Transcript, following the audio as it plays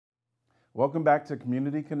Welcome back to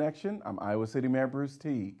Community Connection. I'm Iowa City Mayor Bruce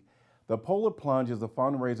Teague. The Polar Plunge is a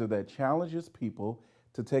fundraiser that challenges people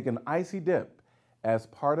to take an icy dip as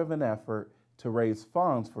part of an effort to raise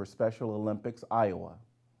funds for Special Olympics Iowa.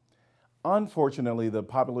 Unfortunately, the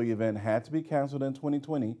popular event had to be canceled in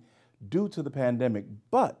 2020 due to the pandemic,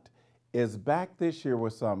 but is back this year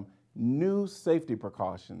with some new safety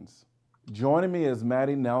precautions. Joining me is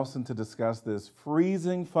Maddie Nelson to discuss this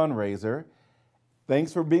freezing fundraiser.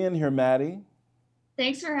 Thanks for being here, Maddie.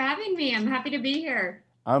 Thanks for having me. I'm happy to be here.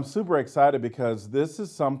 I'm super excited because this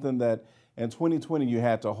is something that in 2020 you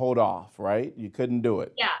had to hold off, right? You couldn't do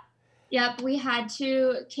it. Yeah. Yep. We had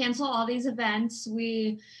to cancel all these events.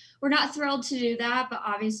 We were not thrilled to do that, but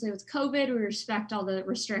obviously with COVID, we respect all the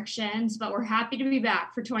restrictions, but we're happy to be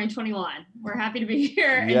back for 2021. We're happy to be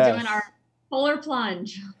here and doing our Yes. polar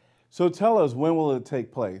plunge. So tell us, when will it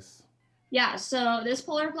take place? Yeah. So this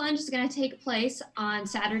polar plunge is going to take place on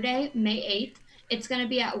Saturday, May 8th. It's going to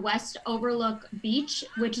be at West Overlook Beach,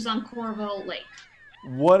 which is on Coralville Lake.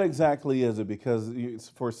 What exactly is it? Because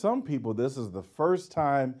for some people, this is the first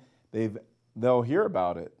time they'll hear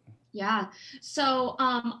about it. Yeah. So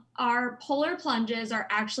our polar plunges are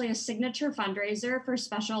actually a signature fundraiser for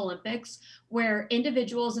Special Olympics where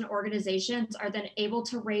individuals and organizations are then able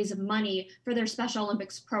to raise money for their Special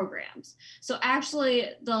Olympics programs. So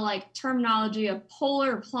actually the terminology of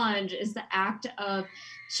polar plunge is the act of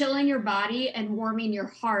chilling your body and warming your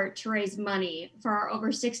heart to raise money for our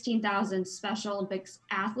over 16,000 Special Olympics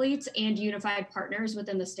athletes and unified partners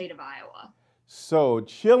within the state of Iowa. So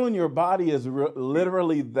chilling your body is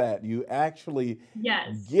literally that. You actually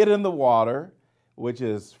Yes. get in the water, which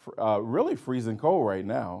is really freezing cold right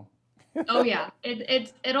now. Oh yeah,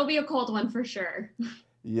 it'll be a cold one for sure.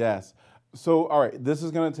 Yes. So, all right, this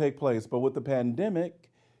is going to take place, but with the pandemic,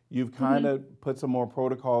 you've kind Mhm. of put some more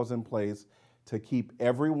protocols in place to keep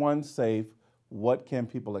everyone safe. What can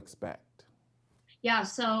people expect? Yeah,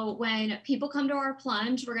 so when people come to our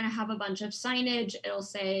plunge, we're going to have a bunch of signage. It'll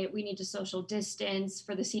say we need to social distance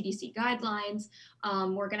for the CDC guidelines.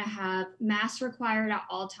 We're going to have masks required at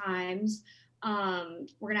all times.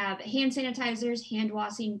 We're going to have hand sanitizers, hand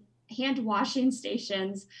washing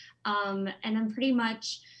stations, and then pretty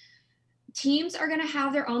much teams are going to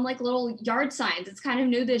have their own little yard signs. It's kind of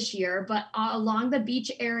new this year, but along the beach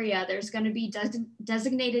area there's going to be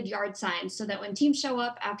designated yard signs so that when teams show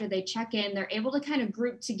up after they check in, they're able to kind of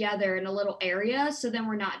group together in a little area, so then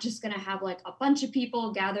we're not just going to have a bunch of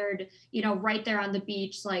people gathered right there on the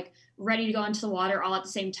beach, ready to go into the water all at the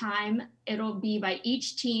same time. It'll be by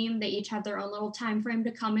each team. They each have their own little time frame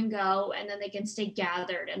to come and go, and then they can stay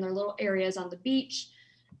gathered in their little areas on the beach.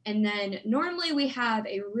 And then normally we have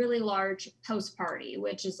a really large post party,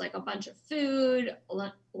 which is like a bunch of food,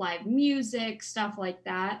 live music, stuff like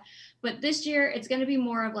that. But this year it's going to be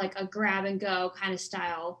more of like a grab and go kind of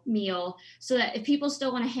style meal, so that if people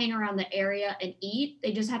still want to hang around the area and eat,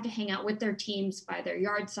 they just have to hang out with their teams by their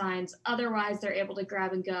yard signs. Otherwise, they're able to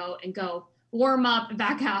grab and go warm up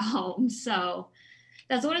back at home. So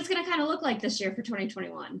that's what it's going to kind of look like this year for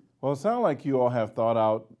 2021. Well, it sounds like you all have thought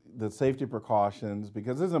out the safety precautions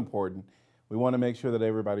because it's important. We want to make sure that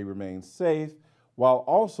everybody remains safe while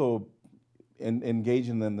also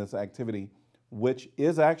engaging in this activity, which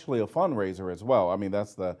is actually a fundraiser as well. I mean,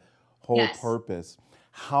 that's the whole Yes. purpose.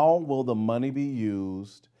 How will the money be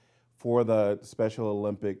used for the Special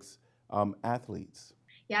Olympics athletes?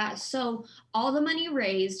 Yeah, so all the money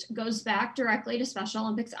raised goes back directly to Special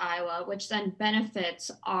Olympics Iowa, which then benefits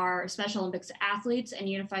our Special Olympics athletes and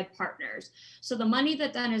unified partners. So the money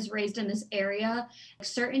that then is raised in this area,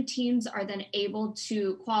 certain teams are then able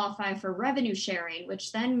to qualify for revenue sharing,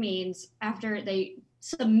 which then means after they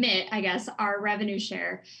submit, I guess, our revenue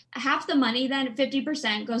share, half the money, then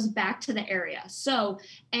 50% goes back to the area. So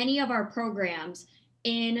any of our programs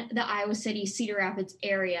in the Iowa City, Cedar Rapids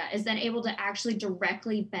area is then able to actually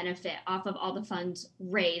directly benefit off of all the funds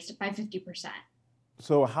raised by 50%.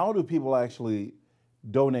 So, how do people actually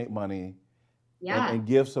donate money Yeah. and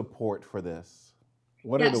give support for this?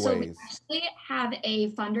 What are Yeah, the so we ways? actually have a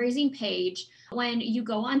fundraising page. When you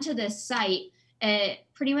go onto this site, it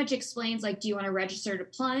pretty much explains do you want to register to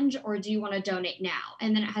plunge or do you want to donate now?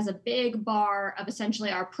 And then it has a big bar of essentially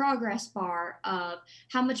our progress bar of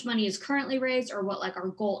how much money is currently raised or what our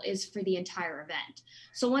goal is for the entire event.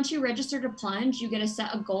 So once you register to plunge, you get to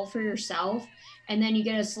set a goal for yourself, and then you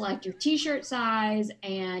get to select your t-shirt size,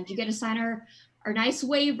 and you get to sign our nice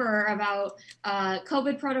waiver about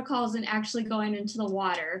COVID protocols and actually going into the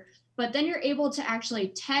water. but then you're able to actually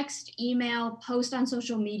text, email, post on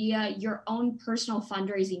social media your own personal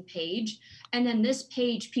fundraising page. And then this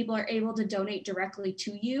page, people are able to donate directly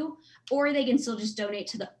to you, or they can still just donate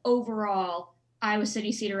to the overall Iowa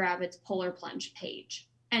City Cedar Rapids Polar Plunge page.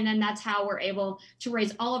 And then that's how we're able to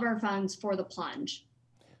raise all of our funds for the plunge.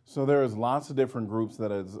 So there's lots of different groups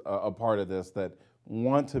that is a part of this that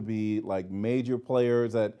want to be like major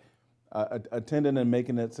players that attending and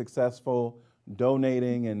making it successful,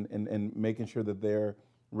 donating and making sure that they're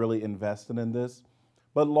really invested in this.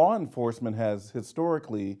 But law enforcement has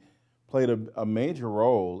historically played a major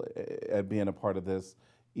role at being a part of this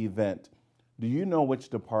event. Do you know which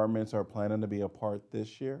departments are planning to be a part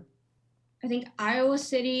this year? I think Iowa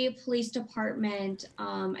City Police Department,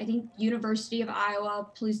 I think University of Iowa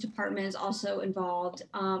Police Department is also involved.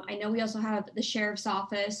 I know we also have the Sheriff's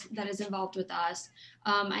Office that is involved with us.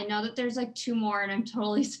 I know that there's like two more and I'm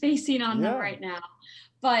totally spacing on them right now.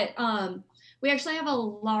 But we actually have a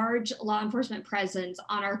large law enforcement presence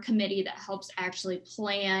on our committee that helps actually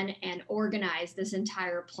plan and organize this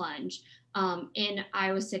entire plunge in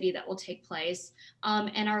Iowa City that will take place.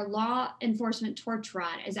 And our law enforcement torch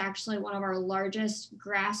run is actually one of our largest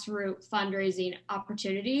grassroots fundraising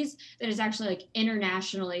opportunities that is actually like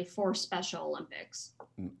internationally for Special Olympics.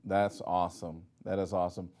 That's awesome. That is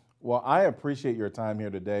awesome. Well, I appreciate your time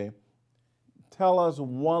here today. Tell us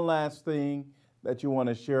one last thing that you want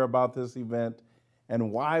to share about this event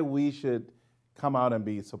and why we should come out and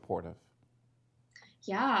be supportive.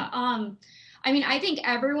 Yeah. I think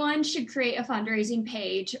everyone should create a fundraising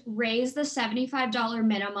page, raise the $75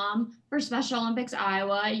 minimum for Special Olympics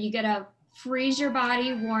Iowa. You get to freeze your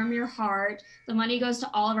body, warm your heart. The money goes to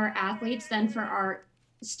all of our athletes then for our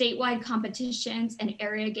statewide competitions and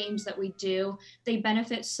area games that we do. They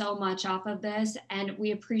benefit so much off of this, and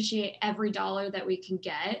we appreciate every dollar that we can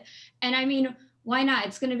get. And why not?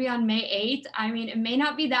 It's going to be on May 8th. It may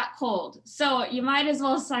not be that cold, so you might as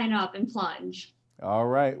well sign up and plunge. All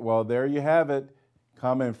right. Well, there you have it.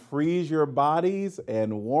 Come and freeze your bodies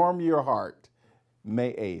and warm your heart.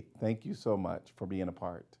 May 8th. Thank you so much for being a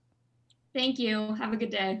part. Thank you. Have a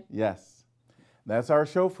good day. Yes. That's our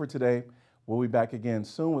show for today. We'll be back again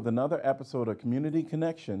soon with another episode of Community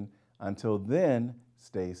Connection. Until then,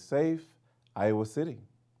 stay safe, Iowa City.